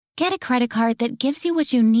Get a credit card that gives you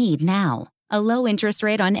what you need now. A low interest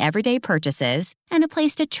rate on everyday purchases and a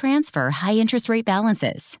place to transfer high interest rate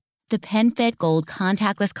balances. The PenFed Gold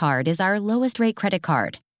contactless card is our lowest rate credit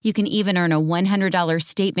card. You can even earn a $100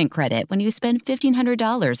 statement credit when you spend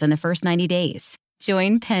 $1,500 in the first 90 days.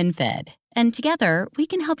 Join PenFed, and together we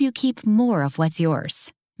can help you keep more of what's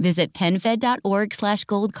yours. Visit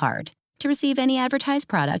PenFed.org/goldcard. To receive any advertised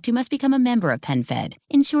product, you must become a member of PenFed,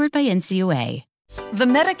 insured by NCUA. The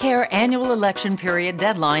Medicare annual election period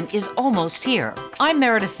deadline is almost here. I'm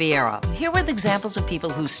Meredith Vieira, here with examples of people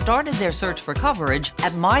who started their search for coverage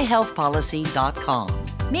at myhealthpolicy.com.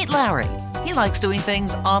 Meet Larry. He likes doing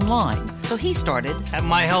things online, so he started at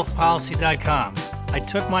myhealthpolicy.com. I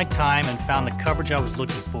took my time and found the coverage I was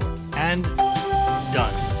looking for. And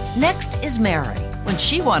done. Next is Mary. When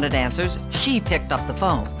she wanted answers, she picked up the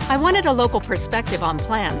phone. I wanted a local perspective on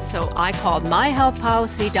plans, so I called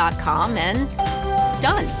myhealthpolicy.com and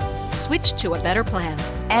done. Switched to a better plan.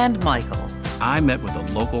 And Michael. I met with a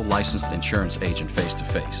local licensed insurance agent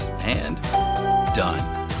face-to-face and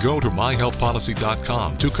done. Go to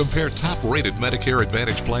myhealthpolicy.com to compare top-rated Medicare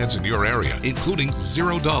Advantage plans in your area, including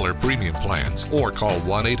 $0 premium plans. Or call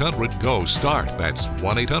 1-800-GO-START. That's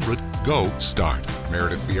 1-800-GO-START.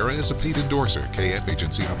 Meredith Vieira is a paid endorser. KF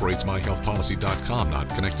Agency operates myhealthpolicy.com, not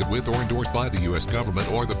connected with or endorsed by the U.S.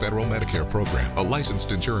 government or the federal Medicare program. A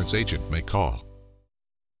licensed insurance agent may call.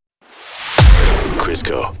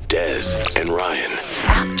 Crisco, Dez and Ryan.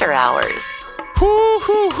 After Hours.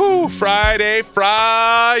 Friday.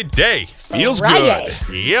 Feels Friday.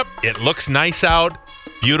 good. Yep, it looks nice out.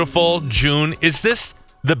 Beautiful. June. Is this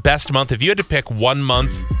the best month? If you had to pick one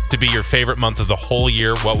month to be your favorite month of the whole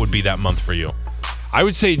year, what would be that month for you? I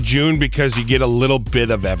would say June because you get a little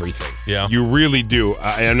bit of everything. Yeah. You really do.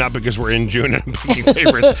 And not because we're in June and I'm picking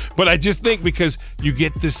favorites, but I just think because you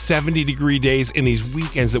get the 70-degree days and these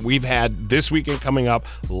weekends that we've had this weekend coming up,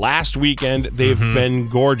 last weekend, they've been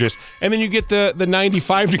gorgeous. And then you get the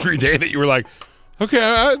 95-degree day that you were like, okay,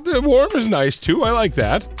 the warm is nice too. I like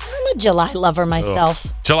that. I'm a July lover myself.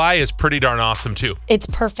 July is pretty darn awesome too. It's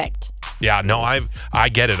perfect. Yeah, no, I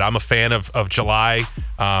get it. I'm a fan of July.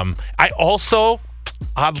 I also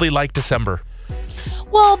oddly like December.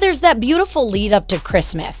 Well, there's that beautiful lead up to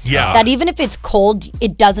Christmas. Yeah. That even if it's cold,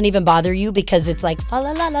 it doesn't even bother you because it's like fa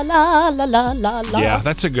la la la la la la la la. Yeah,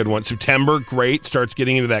 that's a good one. September, great. Starts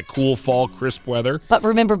getting into that cool fall, crisp weather. But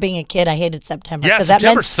remember being a kid, I hated September. Yeah, because that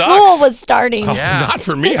September meant sucks. school was starting. Oh, not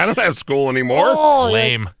for me. I don't have school anymore. Oh,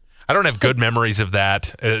 Lame. I don't have good memories of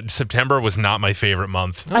that. September was not my favorite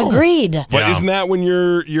month. Agreed. But Yeah. isn't that when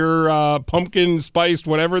your pumpkin spiced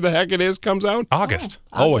whatever the heck it is comes out? August.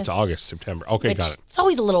 Oh, it's August, September. Okay, Which, got it. it's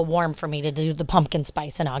always a little warm for me to do the pumpkin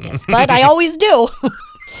spice in August, but I always do.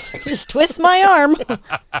 Just twist my arm.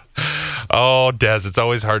 Oh, Des, it's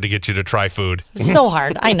always hard to get you to try food. So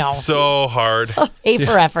hard, I know. So hard. A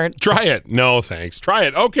for effort. Try it. No, thanks. Try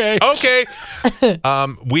it. Okay. Okay.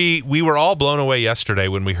 We were all blown away yesterday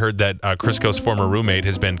when we heard that Crisco's former roommate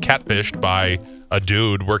has been catfished by a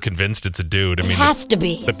dude. We're convinced it's a dude. I mean, It has to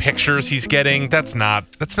be. the pictures he's getting, that's not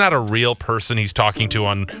a real person he's talking to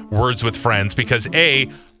on Words with Friends, because a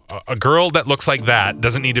girl that looks like that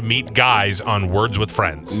doesn't need to meet guys on Words with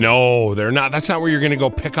Friends. No, they're not. That's not where you're going to go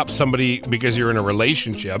pick up somebody because you're in a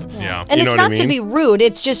relationship. Yeah. And You know it's what I not to mean? be rude.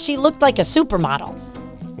 It's just she looked like a supermodel.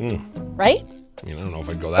 Right? I mean, I don't know if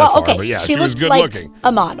I'd go that Well, far, okay. but yeah, she she was looks good like looking.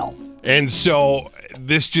 a model. And so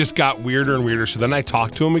this just got weirder and weirder. So then I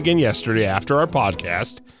talked to him again yesterday after our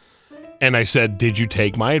podcast. And I said, did you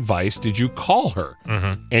take my advice? Did you call her?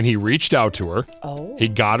 Mm-hmm. And he reached out to her. Oh. He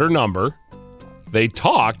got her number. They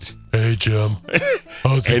talked. Hey, Jim.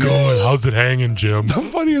 How's it going? How's it hanging, Jim? The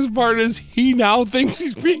funniest part is he now thinks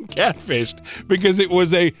he's being catfished because it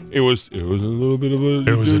was a little bit of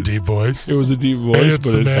a. It was a deep voice. It was a deep voice, Hey, it's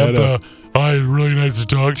but it had Samantha. Hi, really nice to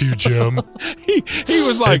talk to you, Jim. he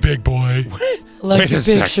was Hey, like, big boy. Like Wait the a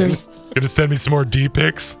second. pictures. Gonna send me some more D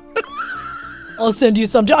pics? I'll send you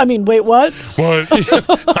some. I mean, wait, what? What?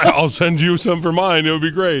 I'll send you some for mine. It would be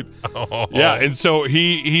great. Oh. Yeah, and so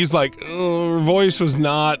he's like, her voice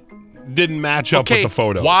didn't match up with the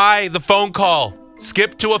photo. Why the phone call?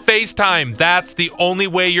 Skip to a FaceTime. That's the only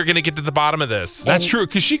way you're going to get to the bottom of this. That's true,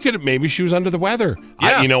 because maybe she was under the weather.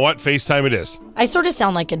 Yeah. You know what? FaceTime it is. I sort of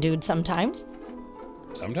sound like a dude sometimes.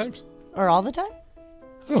 Sometimes. Or all the time?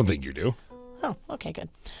 I don't think you do. Oh, okay, good.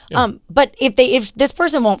 But if this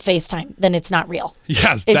person won't FaceTime, then it's not real.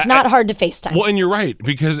 Yes. It's not hard to FaceTime. Well, and you're right,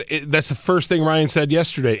 because that's the first thing Ryan said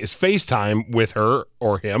yesterday is FaceTime with her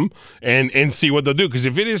or him and see what they'll do. Because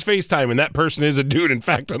if it is FaceTime and that person is a dude, in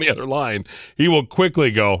fact, on the other line, he will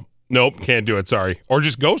quickly go, nope, can't do it, sorry. Or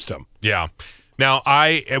just ghost him. Yeah. Now,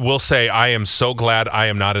 I will say I am so glad I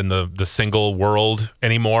am not in the single world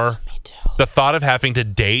anymore. Me too. The thought of having to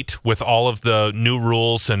date with all of the new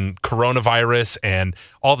rules and coronavirus and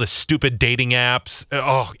all the stupid dating apps,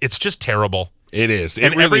 it's just terrible. It is.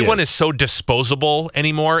 And really everyone is so disposable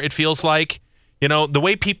anymore, it feels like. You know, the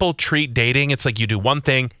way people treat dating, it's like you do one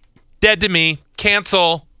thing, dead to me,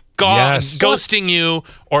 cancel, ghosting you,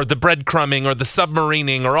 or the breadcrumbing, or the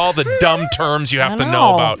submarining, or all the dumb terms you have to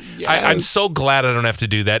know about. Yes. I'm so glad I don't have to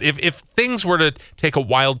do that. If things were to take a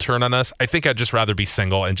wild turn on us, I think I'd just rather be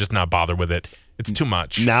single and just not bother with it. It's too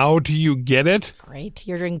much. Now do you get it? Great.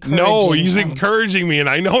 You're encouraging No, he's him. encouraging me, and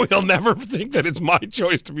I know he'll never think that it's my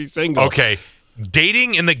choice to be single. Okay.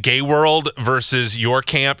 Dating in the gay world versus your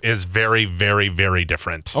camp is very, very, very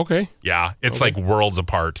different. Okay. Yeah, it's like worlds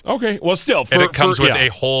apart. Okay. Well, still. And it comes with a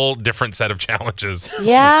whole different set of challenges.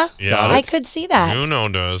 Yeah. Yeah. I could see that. You know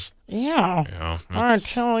does. Yeah. I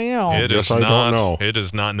tell you. It Yes, is I not. don't know. It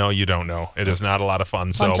is not. No, you don't know. It is not a lot of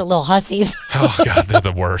fun. Bunch of little hussies. Oh God, they're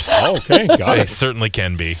the worst. Okay, got They it. certainly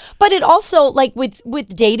can be. But it also, like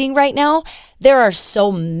with dating right now, there are so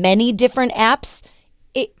many different apps.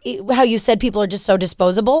 How you said people are just so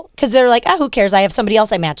disposable because they're like, who cares? I have somebody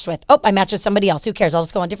else I matched with. Oh, I matched with somebody else. Who cares? I'll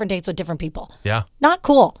just go on different dates with different people. Yeah. Not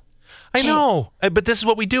cool. I know. But this is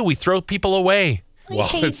what we do. We throw people away. Well,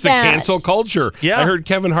 hate it's the that. cancel culture. Yeah. I heard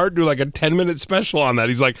Kevin Hart do like a 10-minute special on that.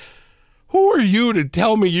 He's like, who are you to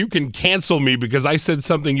tell me you can cancel me because I said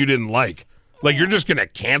something you didn't like? Like, you're just going to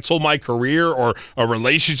cancel my career, or a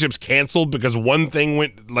relationship's canceled because one thing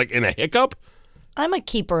went like in a hiccup? I'm a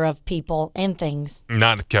keeper of people and things.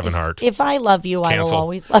 Not Kevin Hart. If I love you, I will Cancel.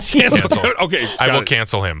 always love you. Cancel. Okay. I got will it.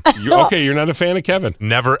 cancel him. You're not a fan of Kevin.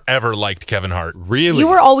 Never ever liked Kevin Hart. Really? You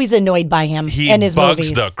were always annoyed by him He and his bugs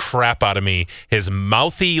movies. the crap out of me. His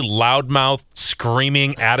mouthy, loudmouth,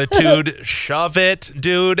 screaming attitude. Shove it,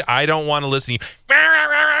 dude. I don't want to listen to you.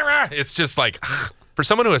 It's just like, for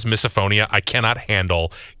someone who has misophonia, I cannot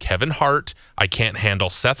handle Kevin Hart. I can't handle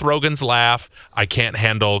Seth Rogen's laugh. I can't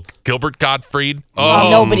handle Gilbert Gottfried.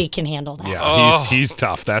 Nobody can handle that. Yeah, he's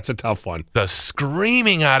tough. That's a tough one. The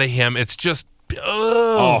screaming out of him. It's just,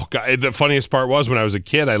 Oh, God. The funniest part was when I was a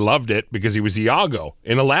kid, I loved it because he was Iago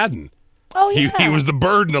in Aladdin. Oh, yeah. He was the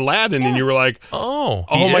bird in Aladdin, and you were like, oh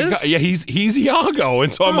my is? God. Yeah, he's Iago.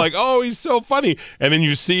 And so I'm like, oh, he's so funny. And then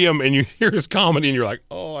you see him and you hear his comedy, and you're like,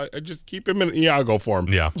 oh, I just keep him in Iago form.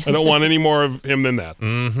 Yeah. I don't want any more of him than that.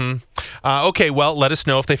 Okay, well, let us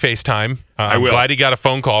know if they FaceTime. I I'm will. glad he got a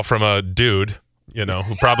phone call from a dude,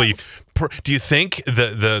 who probably. Do you think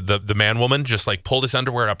the man-woman just like pulled his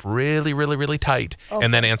underwear up really, really, really tight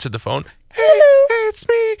and then answered the phone? Hey, it's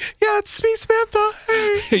me. Yeah, it's me, Samantha.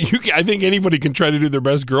 Hey. I think anybody can try to do their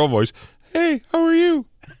best girl voice. Hey, how are you?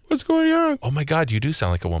 What's going on? Oh my God, you do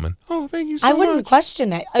sound like a woman. Oh, thank you so I much. wouldn't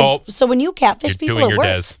question that. Oh. So when you catfish You're people doing at your work,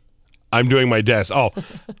 Dez. I'm doing my desk. Oh my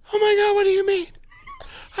God, what do you mean?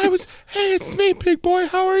 Hey, it's me, big boy.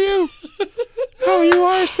 How are you? Oh, you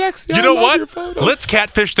are sexy. You I know love what? your photos. Let's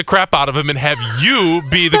catfish the crap out of him and have you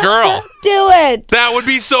be the girl. do it. That would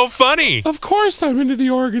be so funny. Of course, I'm into the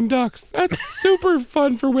Oregon Ducks. That's super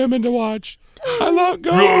fun for women to watch. I love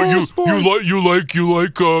sports. You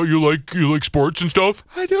like sports and stuff?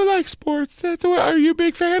 I do like sports. That's what. Are you a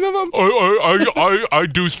big fan of them? I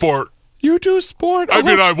do sport. You do sport. I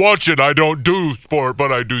mean, I watch it. I don't do sport,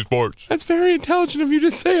 but I do sports. That's very intelligent of you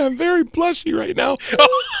to say. I'm very blushy right now.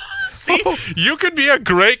 See, you could be a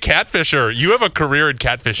great catfisher. You have a career in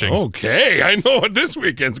catfishing. Okay, I know what this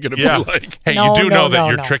weekend's gonna be like. Hey, No, you do know that no,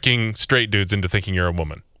 you're no. tricking straight dudes into thinking you're a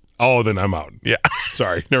woman. Oh, then I'm out. Yeah.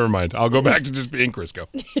 Sorry, never mind. I'll go back to just being Crisco.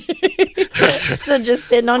 So just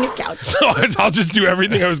sitting on your couch. So I'll just do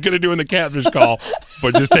everything I was going to do in the catfish call,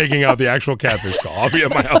 but just taking out the actual catfish call. I'll be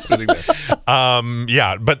at my house sitting there.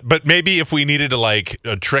 Yeah, but maybe if we needed to like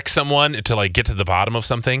trick someone to like get to the bottom of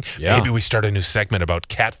something, maybe we start a new segment about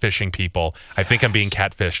catfishing people. I think I'm being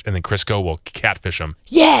catfished, and then Crisco will catfish them.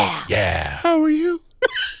 Yeah. Yeah. How are you?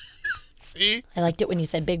 See? I liked it when you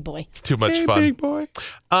said big boy. It's too much Hey, fun. big boy.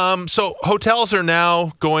 So hotels are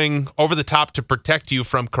now going over the top to protect you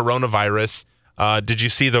from coronavirus. Did you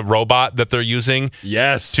see the robot that they're using?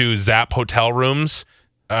 Yes. To zap hotel rooms?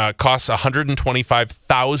 Costs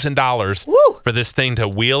 $125,000 for this thing to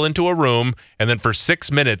wheel into a room, and then for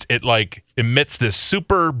 6 minutes it like emits this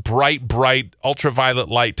super bright ultraviolet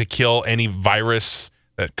light to kill any virus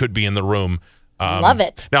that could be in the room. Love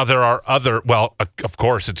it. Now, there are other, well, of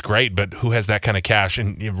course, it's great, but who has that kind of cash?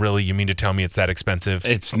 And you mean to tell me it's that expensive?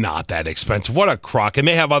 It's not that expensive. What a crock. And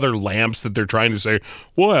they have other lamps that they're trying to say,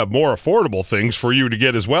 we'll have more affordable things for you to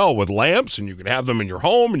get as well with lamps, and you can have them in your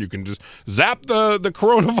home, and you can just zap the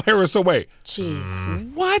coronavirus away.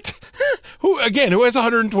 Jeez. What? Who has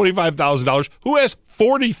 $125,000? Who has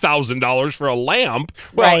 $40,000 for a lamp?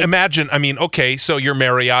 Well, imagine, okay, so you're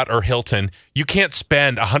Marriott or Hilton. You can't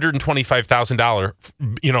spend $125,000,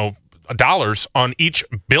 dollars on each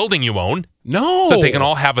building you own. No. So they can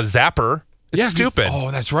all have a zapper. It's stupid.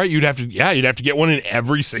 Oh, that's right. You'd have to get one in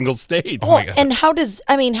every single state. Well, and how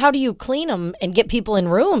do you clean them and get people in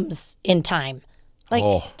rooms in time?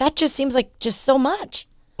 That just seems like just so much.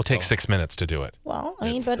 Will take 6 minutes to do it. Well,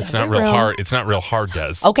 but it's not real hard. It's not real hard,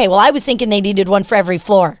 Des. Okay, well, I was thinking they needed one for every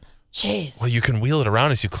floor. Jeez. Well, you can wheel it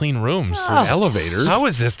around as you clean rooms. There's elevators. How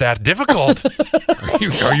is this that difficult?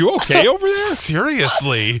 Are you okay over there?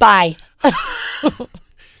 Seriously. Bye.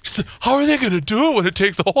 How are they going to do it when it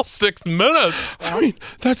takes a whole 6 minutes?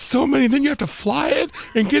 That's so many. Then you have to fly it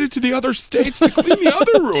and get it to the other states to clean the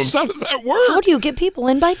other rooms. How does that work? How do you get people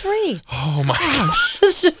in by 3? Oh, my gosh.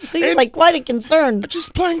 This just seems like quite a concern.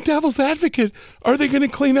 Just playing devil's advocate. Are they going to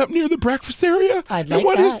clean up near the breakfast area? I'd like and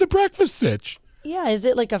what that. is the breakfast sitch? Yeah, is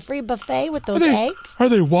it like a free buffet with those eggs? Are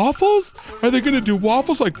they waffles? Are they going to do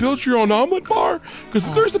waffles like build your own omelet bar? Because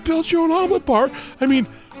if there's a build your own omelet bar,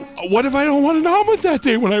 what if I don't want an omelet that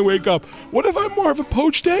day when I wake up? What if I'm more of a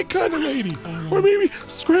poached egg kind of lady? Or maybe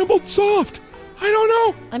scrambled soft? I don't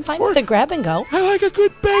know. I'm fine with a grab and go. I like a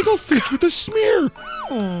good bagel sitch with a smear.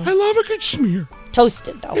 I love a good smear.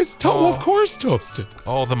 Toasted, though. It's of course toasted.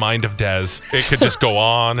 Oh, the mind of Des. It could just go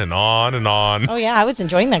on and on and on. Oh, yeah, I was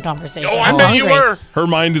enjoying that conversation. Oh, I bet you were. Her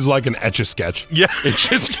mind is like an Etch-a-Sketch. Yeah. It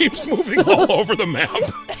just keeps moving all over the map.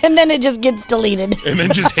 And then it just gets deleted. And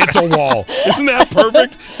then just hits a wall. Isn't that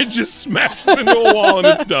perfect? It just smashes into a wall and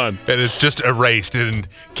it's done. And it's just erased and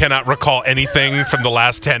cannot recall anything from the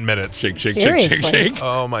last 10 minutes. Shake, shake, Seriously. shake, shake, shake.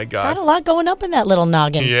 Oh, my God. Got a lot going up in that little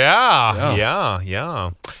noggin. Yeah.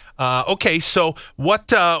 Okay, so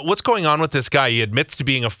what's going on with this guy? He admits to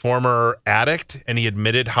being a former addict, and he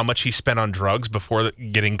admitted how much he spent on drugs before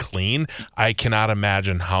getting clean. I cannot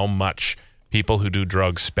imagine how much people who do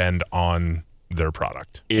drugs spend on their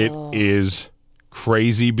product. It is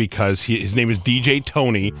crazy because his name is DJ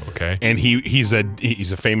Tony. Okay, and he's a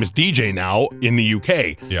famous DJ now in the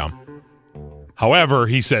UK. Yeah. However,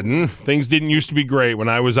 he said, things didn't used to be great. When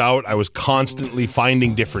I was out, I was constantly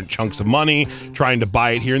finding different chunks of money, trying to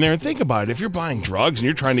buy it here and there. And think about it. If you're buying drugs and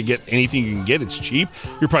you're trying to get anything you can get, it's cheap.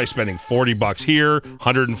 You're probably spending $40 here,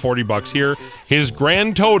 $140 here. His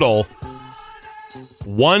grand total,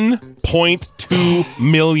 $1.2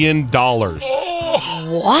 million.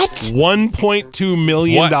 What? $1.2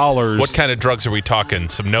 million. What kind of drugs are we talking?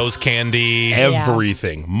 Some nose candy?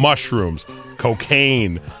 Everything. Mushrooms,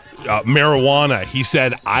 cocaine, marijuana. He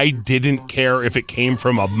said, I didn't care if it came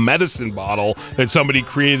from a medicine bottle that somebody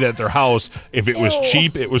created at their house. If it was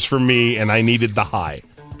cheap, it was for me, and I needed the high.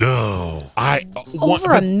 Oh, over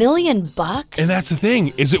 $1 million? And that's the thing,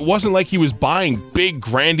 is it wasn't like he was buying big,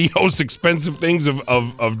 grandiose, expensive things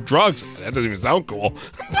of drugs. That doesn't even sound cool.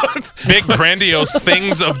 Big, grandiose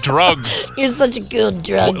things of drugs. You're such a good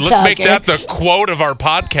drug Let's talker. make that the quote of our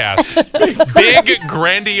podcast. Big,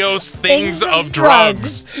 grandiose things of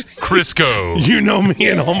drugs. Crisco. You know me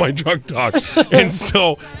and all my drug talk. And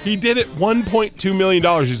so he did it $1.2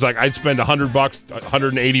 million. He's like, I'd spend $100,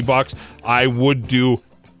 $180. I would do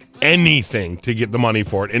anything to get the money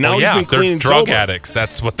for it. And now he's been clean and drug sober. addicts.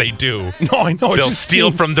 That's what they do. No, I know. They'll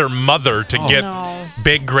steal from their mother to get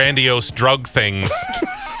big, grandiose drug things.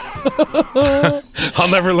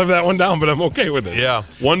 I'll never live that one down, but I'm okay with it. Yeah.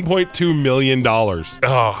 $1.2 million.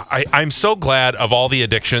 Oh, I'm so glad of all the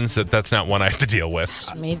addictions that's not one I have to deal with.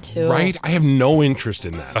 Me too. Right? I have no interest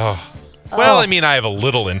in that. Well, I mean, I have a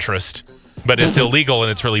little interest, but it's illegal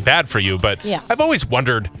and it's really bad for you. But I've always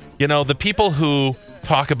wondered, the people who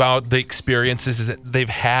talk about the experiences that they've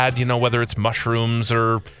had, whether it's mushrooms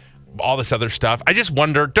or all this other stuff. I just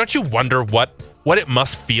wonder, don't you wonder what it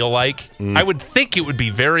must feel like? I would think it would be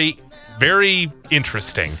very, very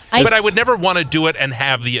interesting, but I would never want to do it and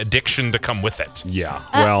have the addiction to come with it. Yeah,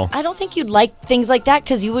 well. I don't think you'd like things like that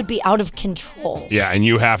because you would be out of control. Yeah, and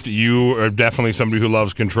you are definitely somebody who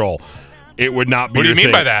loves control. It would not be. What do you your mean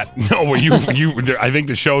thing. by that? No, well, I think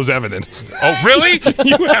the show's evident. Oh, really?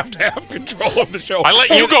 You have to have control of the show. I let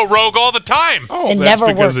you go rogue all the time. Oh, It that's never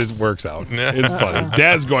because works. it works out. It's funny.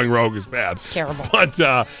 Dez going rogue is bad. It's terrible. But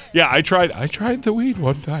yeah, I tried the weed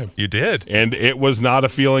one time. You did? And it was not a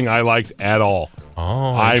feeling I liked at all.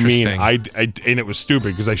 Oh, I mean, interesting. and it was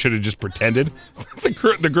stupid because I should have just pretended.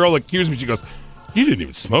 The girl accused me. She goes, "You didn't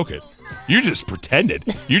even smoke it. You just pretended.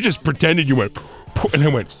 You just pretended you went," and I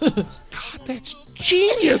went, "God, that's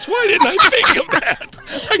genius. Why didn't I think of that?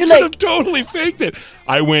 I could have totally faked it."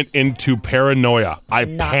 I went into paranoia. I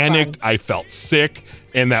panicked. I felt sick,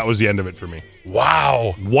 and that was the end of it for me.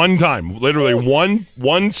 Wow. One time, literally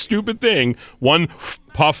one stupid thing, one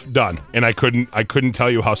puff, done. And I couldn't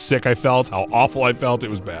tell you how sick I felt, how awful I felt.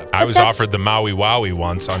 It was bad. I was offered the Maui Wowie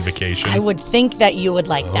once on vacation. I would think that you would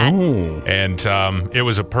like that. And it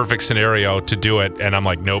was a perfect scenario to do it. And I'm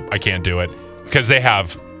like, nope, I can't do it. Because they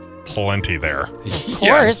have plenty there. Of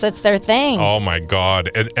course, that's their thing. Oh, my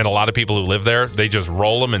God. And a lot of people who live there, they just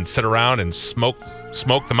roll them and sit around and smoke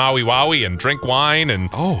the Maui Wowie and drink wine and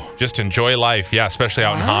just enjoy life. Yeah, especially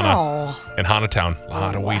out in Hanatown. A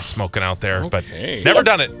lot of weed smoking out there. But never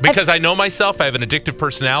done it because I know myself. I have an addictive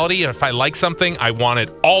personality. If I like something, I want it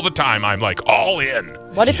all the time. I'm like all in.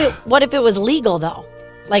 What if it was legal though?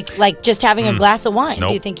 Like just having a glass of wine. Nope.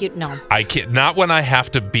 Do you think you'd no? I can't. Not when I have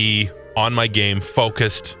to be on my game,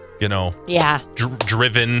 focused. Yeah.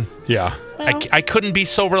 Driven. Yeah. I couldn't be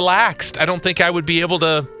so relaxed. I don't think I would be able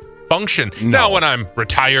to function. Now when I'm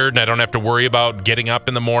retired and I don't have to worry about getting up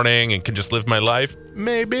in the morning and can just live my life,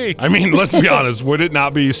 maybe. I mean, let's be honest. Would it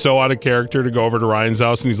not be so out of character to go over to Ryan's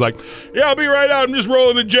house and he's like, "Yeah, I'll be right out. I'm just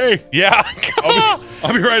rolling the J." Yeah.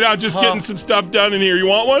 I'll be right out just getting some stuff done in here. You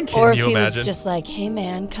want one? Or if he was just like, "Hey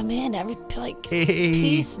man, come in.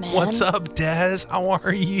 Peace, man. What's up, Dez? How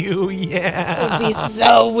are you? Yeah." It would be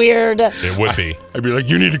so weird. It would be. I'd be like,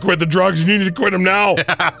 "You need to quit the drugs. You need to quit them now."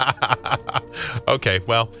 Okay,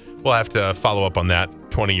 well, we'll have to follow up on that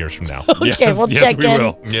 20 years from now. Okay, we'll check we in.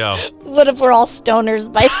 Will. Yeah. What if we're all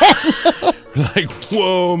stoners by then? Like,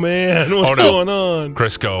 whoa, man, what's going on?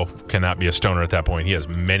 Crisco cannot be a stoner at that point. He has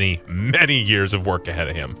many, many years of work ahead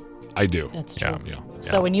of him. I do. That's true. Yeah.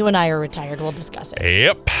 So when you and I are retired, we'll discuss it.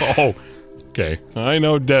 Yep. Oh, okay. I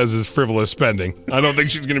know Dez is frivolous spending. I don't think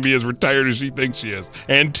she's going to be as retired as she thinks she is.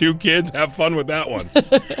 And 2 kids, have fun with that one.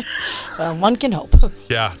 Well, one can hope.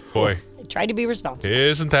 Yeah, boy. Try to be responsible.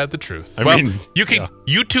 Isn't that the truth? I mean,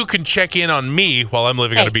 you two can check in on me while I'm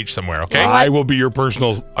living on a beach somewhere, okay? I will be your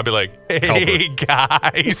personal. I'll be like, "Hey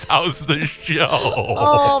guys, how's the show?" Oh,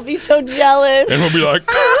 I'll be so jealous. And we'll be like,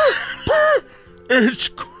 "It's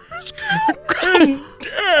and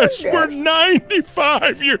Dez, we're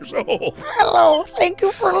 95 years old." Hello, thank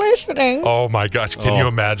you for listening. Oh my gosh, can you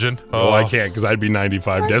imagine? Oh, I can't because I'd be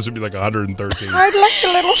 95. Dez would be like 113. I'd like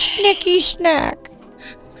a little snicky snack.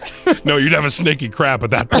 No, you'd have a snicky crap at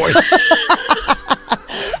that point.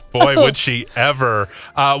 Boy, would she ever.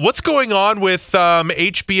 What's going on with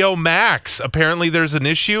HBO Max? Apparently there's an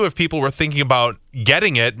issue. If people were thinking about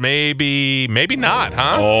getting it, maybe not,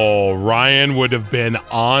 huh? Oh, Ryan would have been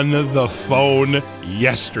on the phone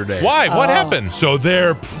yesterday. Why? What happened? So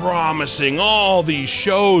they're promising all these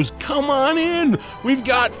shows. Come on in. We've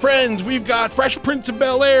got Friends. We've got Fresh Prince of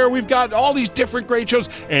Bel-Air. We've got all these different great shows.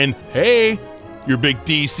 And hey, you're a big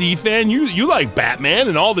DC fan. You like Batman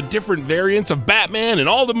and all the different variants of Batman and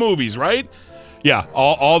all the movies, right? Yeah,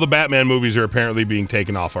 all the Batman movies are apparently being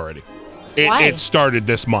taken off already. It started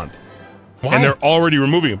this month. Why? And they're already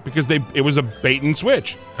removing it because it was a bait and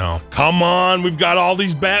switch. Oh. Come on, we've got all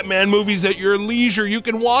these Batman movies at your leisure. You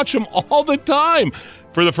can watch them all the time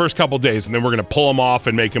for the first couple days, and then we're going to pull them off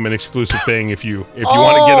and make them an exclusive thing if you want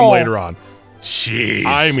to get them later on. Jeez.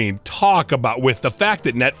 I mean, talk about with the fact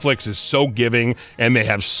that Netflix is so giving and they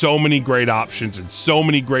have so many great options and so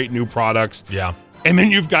many great new products. Yeah. And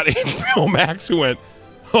then you've got HBO Max who went,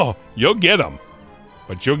 "Oh, you'll get them.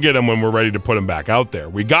 But you'll get them when we're ready to put them back out there.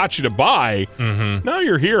 We got you to buy. Mm-hmm. Now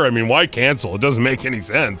you're here. I mean, why cancel? It doesn't make any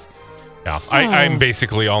sense." Yeah, I'm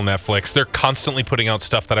basically all Netflix. They're constantly putting out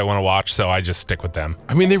stuff that I want to watch, so I just stick with them.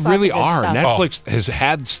 I mean, they really are. stuff. Netflix has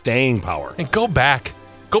had staying power. And go back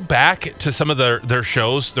to some of their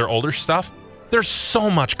shows, their older stuff. There's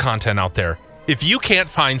so much content out there. If you can't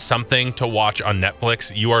find something to watch on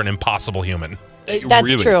Netflix, you are an impossible human.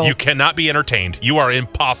 That's true. You cannot be entertained. You are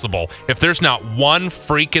impossible. If there's not one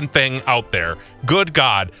freaking thing out there, good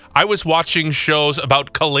God. I was watching shows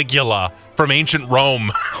about Caligula from ancient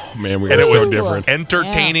Rome. Oh, man, we and are it was so different.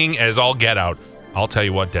 Entertaining as all get out. I'll tell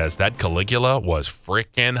you what, Des, that Caligula was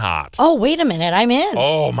freaking hot. Oh, wait a minute. I'm in.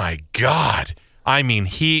 Oh, my God. I mean,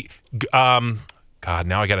 God,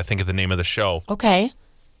 now I got to think of the name of the show. Okay.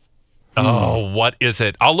 Oh, what is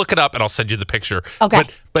it? I'll look it up and I'll send you the picture. Okay.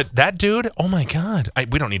 But that dude, oh my God.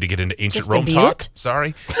 We don't need to get into ancient Just a Rome butte? talk.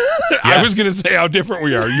 Sorry. I was going to say how different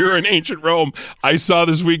we are. You're in ancient Rome. I saw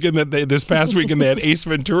this past weekend they had Ace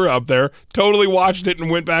Ventura up there. Totally watched it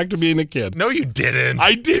and went back to being a kid. No, you didn't.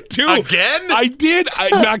 I did too. Again? I did.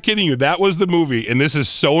 I'm not kidding you. That was the movie, and this is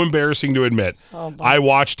so embarrassing to admit. Oh, boy. I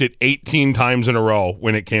watched it 18 times in a row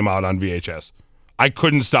when it came out on VHS. I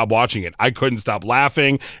couldn't stop watching it. I couldn't stop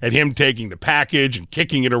laughing at him taking the package and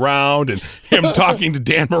kicking it around and him talking to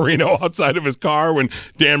Dan Marino outside of his car when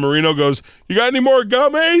Dan Marino goes, "You got any more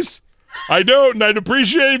gum, Ace?" "I don't, and I'd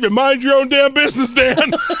appreciate if you mind your own damn business, Dan."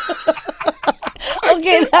 Okay,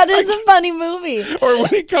 that is a funny movie. Or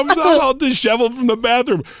when he comes out all disheveled from the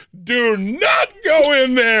bathroom, "Do not go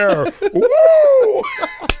in there." Woo!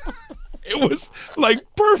 It was like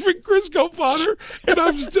perfect Crisco fodder, and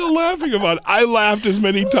I'm still laughing about it. I laughed as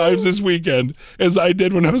many times this weekend as I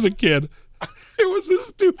did when I was a kid. It was the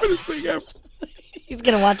stupidest thing ever. He's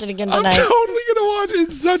going to watch it again tonight. I'm totally going to watch it.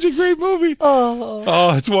 It's such a great movie.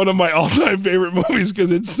 Oh, it's one of my all-time favorite movies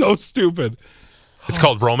because it's so stupid. It's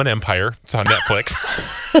called Roman Empire. It's on Netflix.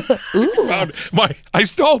 I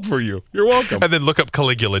stalled for you. You're welcome. And then look up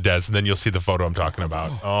Caligula, Des, and then you'll see the photo I'm talking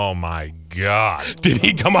about. Oh, my God. Did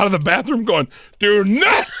he come out of the bathroom going, "Do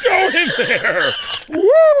not go in there"?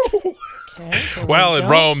 Woo! Okay, well, in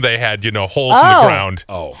Rome, they had, holes in the ground.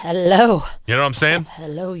 Oh. Hello. You know what I'm saying?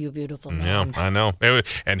 Hello, you beautiful man. Yeah, I know.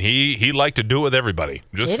 And he liked to do it with everybody.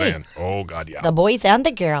 Just saying. Oh, God, yeah. The boys and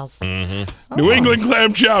the girls. Mm-hmm. New England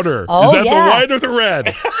clam chowder. Oh, is that yeah. the white or the red?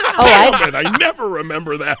 Damn it, I never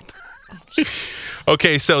remember that.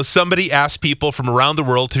 Okay, so somebody asked people from around the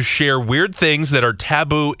world to share weird things that are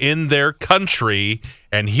taboo in their country.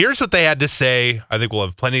 And here's what they had to say. I think we'll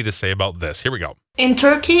have plenty to say about this. Here we go. In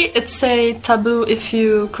Turkey, it's a taboo if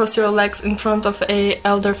you cross your legs in front of a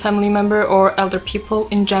elder family member or elder people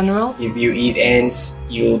in general. If you eat ants,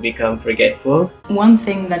 you'll become forgetful. One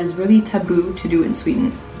thing that is really taboo to do in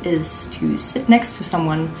Sweden is to sit next to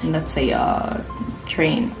someone in, let's say, a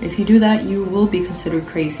train. If you do that, you will be considered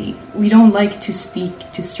crazy. We don't like to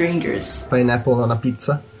speak to strangers. Pineapple on a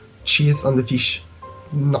pizza, cheese on the fish.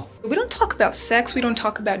 No. We don't talk about sex, we don't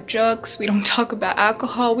talk about drugs, we don't talk about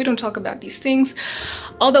alcohol, we don't talk about these things.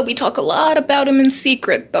 Although we talk a lot about them in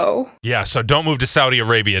secret, though. Yeah, so don't move to Saudi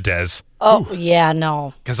Arabia, Des. Oh, yeah,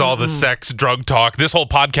 no. Because all the sex, drug talk, this whole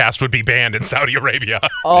podcast would be banned in Saudi Arabia.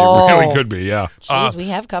 Oh. It really could be, yeah. Jeez, we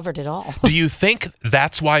have covered it all. Do you think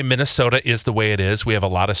that's why Minnesota is the way it is? We have a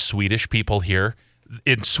lot of Swedish people here.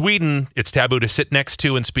 In Sweden, it's taboo to sit next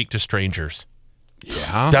to and speak to strangers.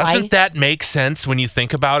 Yeah. Doesn't that make sense when you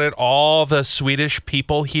think about it? All the Swedish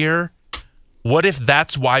people here. What if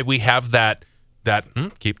that's why we have that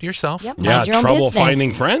keep to yourself? Yep, Yeah, your own trouble business.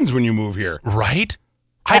 finding friends when you move here. Right?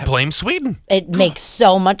 I blame Sweden. It makes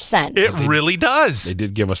so much sense. It really does. They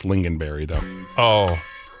did give us lingonberry, though. Oh,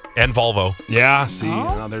 and Volvo. Yeah, see,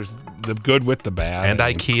 there's the good with the bad. And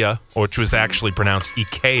IKEA, which was actually pronounced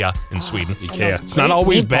IKEA in Sweden. IKEA. It's not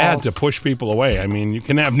always bad to push people away. I mean, you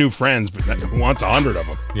can have new friends, but who wants 100 of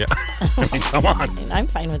them? Yeah. I mean, come on. I'm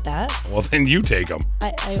fine with that. Well, then you take them.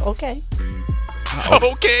 Okay. Okay.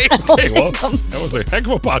 Okay, well, that was a heck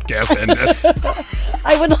of a podcast, Dez.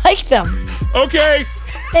 I would like them. Okay.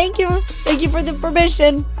 Thank you. Thank you for the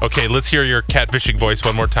permission. Okay, let's hear your catfishing voice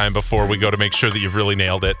one more time before we go to make sure that you've really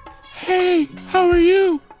nailed it. Hey, how are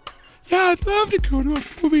you? Yeah, I'd love to go to a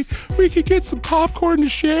movie. We could get some popcorn to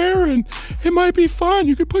share, and it might be fun.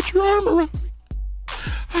 You could put your arm around me.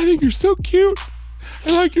 I think you're so cute.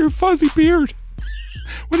 I like your fuzzy beard.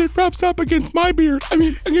 When it rubs up against my beard,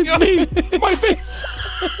 against me, my face.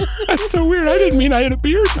 That's so weird. I didn't mean I had a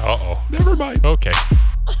beard. Uh-oh. Never mind. Okay.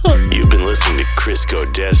 You've been listening to Crisco,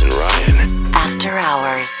 Dez, and Ryan. After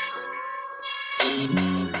Hours.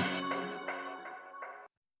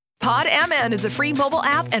 PodMN is a free mobile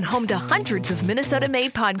app and home to hundreds of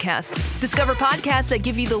Minnesota-made podcasts. Discover podcasts that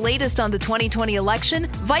give you the latest on the 2020 election,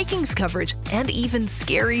 Vikings coverage, and even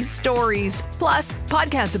scary stories. Plus,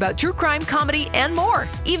 podcasts about true crime, comedy, and more.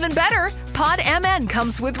 Even better, PodMN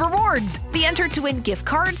comes with rewards. Be entered to win gift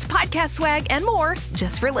cards, podcast swag, and more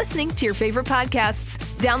just for listening to your favorite podcasts.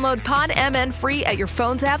 Download PodMN free at your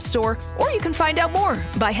phone's app store, or you can find out more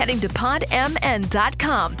by heading to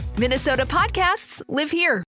podmn.com. Minnesota podcasts live here.